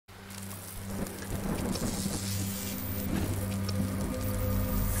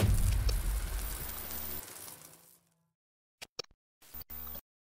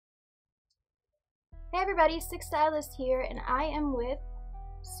Hey everybody, Six Stylist here, and I am with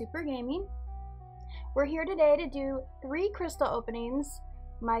Supr Gaming. We're here today to do 3 crystal openings.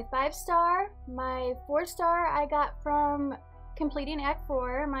 My 5-star, my 4-star I got from completing Act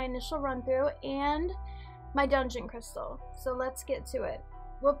 4, my initial run through, and my dungeon crystal. So let's get to it.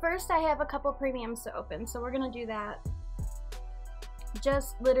 Well, first I have a couple premiums to open, so we're gonna do that.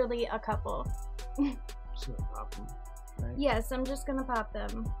 Just literally a couple. Just gonna pop them, right? Yes, I'm just gonna pop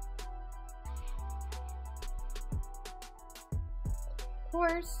them. Of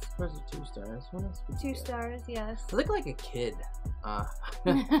course. Where's the 2 stars? What else would 2 you get? stars, yes. I look like a kid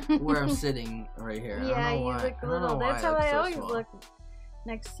where I'm sitting right here. Yeah, you look little. That's how I always look. look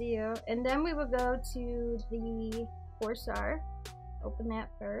next to you. And then we will go to the 4-star. Open that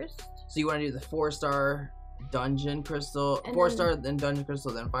first. So you want to do the 4-star dungeon crystal, 4-star, then dungeon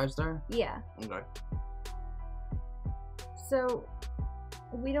crystal, then 5-star? Yeah. Okay. So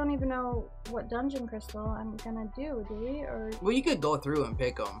we don't even know what dungeon crystal I'm gonna do we? Or Well, you could go through and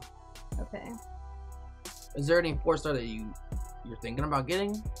pick them. okay. Is there any 4-star that you're thinking about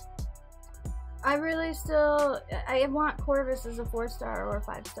getting? I want Corvus as a 4-star or a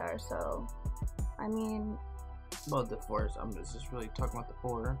 5-star. So, I mean. Well, the 4s. I'm just really talking about the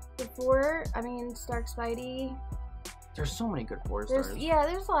 4. The 4. I mean, Stark Spidey. There's so many good 4-stars. Yeah,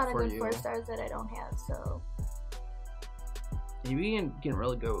 there's a lot of good you. 4-stars that I don't have. So. You can get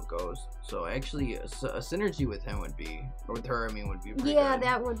really good with Ghost. So actually, a synergy with him would be, or with her, I mean, would be pretty Yeah, good.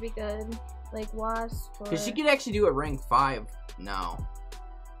 that would be good. Like Wasp. Because she could actually do a rank 5 now.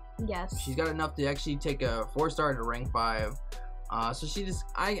 Yes. She's got enough to actually take a 4-star to rank 5. So she just,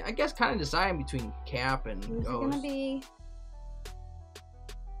 I guess, kind of deciding between Cap and Who's it Ghost. gonna be?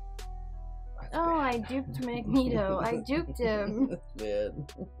 Oh, I duped Magneto. I duped him. That's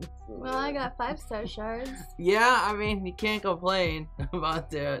bad. Well, I got 5-star shards. Yeah, I mean, you can't complain about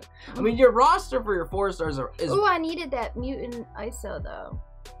that. I mean, your roster for your 4-stars is. Ooh, I needed that mutant ISO though.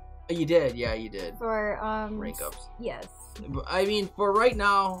 You did, yeah, you did. For rank ups. Yes. I mean, for right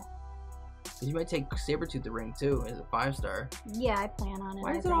now, you might take Sabretooth to rank 2 as a 5-star. Yeah, I plan on it.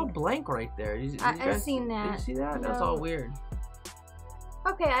 Why is it all blank right there? I've seen that. Did you see that? No. That's all weird.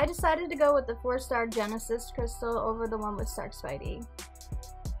 Okay, I decided to go with the 4-star Genesis crystal over the one with Stark Spidey.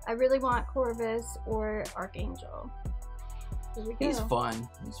 I really want Corvus or Archangel. Here we go. He's fun.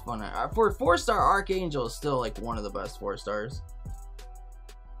 He's fun. For 4-star, Archangel is still like one of the best 4-stars.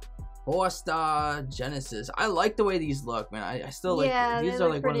 4-star Genesis. I like the way these look, man. I still like these are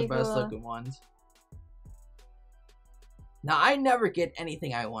like one of the best looking ones. Now, I never get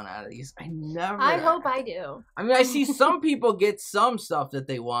anything I want out of these. I hope I do. I mean, I see some people get some stuff that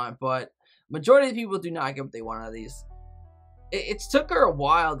they want, but majority of the people do not get what they want out of these. It's took her a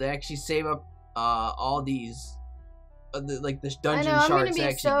while to actually save up all these, like this dungeon I know, shards to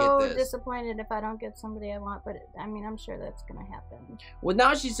actually I'm gonna be get so this. disappointed if I don't get somebody I want, but I mean, I'm sure that's gonna happen. Well,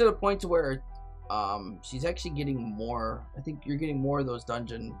 now she's to the point to where she's actually getting more. I think you're getting more of those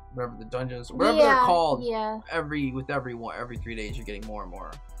dungeons, whatever they're called. Yeah. Every 3 days, you're getting more and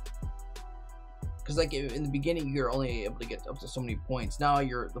more. Because like in the beginning, you're only able to get up to so many points. Now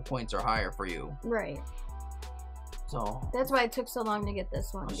the points are higher for you. Right. So that's why it took so long to get this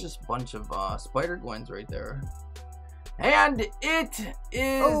one. It's just a bunch of Spider Gwens right there, and it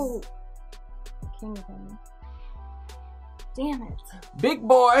is Kingpin. Damn it. Big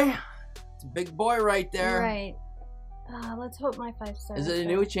boy. It's a big boy right there. Right. Let's hope my 5-star. Is it a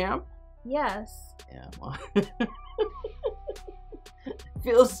new champ? Yes. Yeah. Well,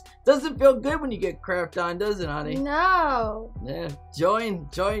 doesn't feel good when you get crapped on, does it, honey? No. Yeah. Join.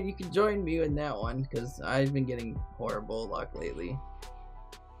 You can join me in that one because I've been getting horrible luck lately.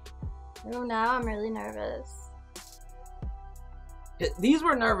 Oh, now I'm really nervous. These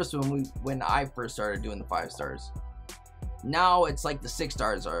were nervous when I first started doing the 5-stars. Now it's like the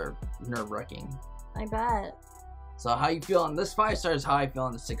 6-stars are nerve-wracking. I bet. So how you feel on this 5-star is how I feel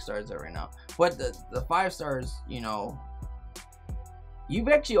on the 6-stars are right now. But the 5-stars, you know, you've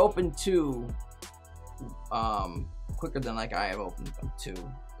actually opened 2 quicker than like I have opened 2.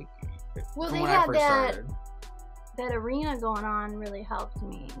 Well, they had that arena going on really helped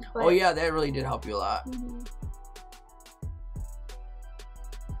me. But... Oh yeah, that really did help you a lot.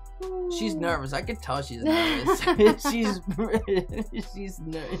 She's nervous. I could tell she's nervous. she's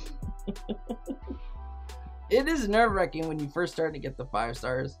nervous. It is nerve-wracking when you first start to get the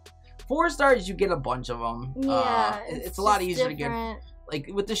 5-stars. 4-stars, you get a bunch of them. Yeah, it's a lot easier to get. Like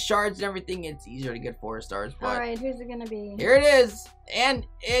with the shards and everything, it's easier to get 4-stars. But all right, who's it gonna be? Here it is, and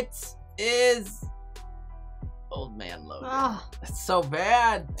it is Old Man Logan. Oh, it's so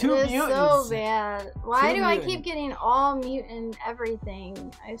bad. 2 mutants. It's so bad. Why do I mutants. keep getting all mutant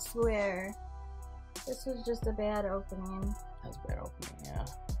everything? I swear. This was just a bad opening. That's a bad opening, yeah.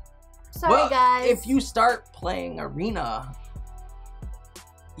 Sorry, guys. If you start playing Arena,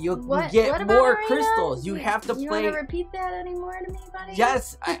 you get what more Arena? crystals. You have to You play. want to repeat that anymore to me, buddy?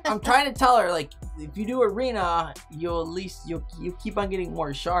 Yes, I'm trying to tell her, like, if you do Arena, you'll at least you keep on getting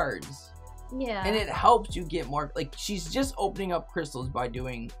more shards. Yeah. And it helps you get more. Like, she's just opening up crystals by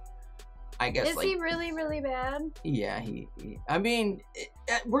doing. I guess. Is like, he really, really bad? Yeah, he I mean,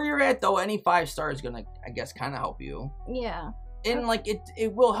 where you're at though, any 5-star is gonna, I guess, kind of help you. Yeah. And like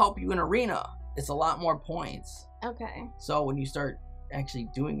it will help you in Arena. It's a lot more points. Okay. So when you start actually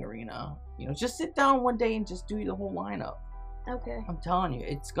doing Arena, you know, just sit down one day and just do the whole lineup. Okay. I'm telling you,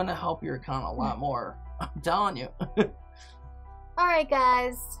 it's gonna help your account a lot more. I'm telling you. All right,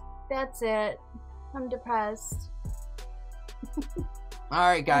 guys, that's it. I'm depressed. All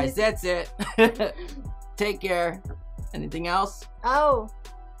right, guys, that's it. Take care. Anything else? Oh,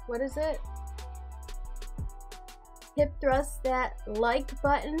 what is it? Hip thrust that like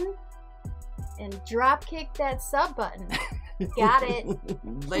button and drop kick that sub button. Got it.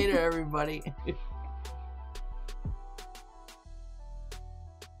 Later, everybody.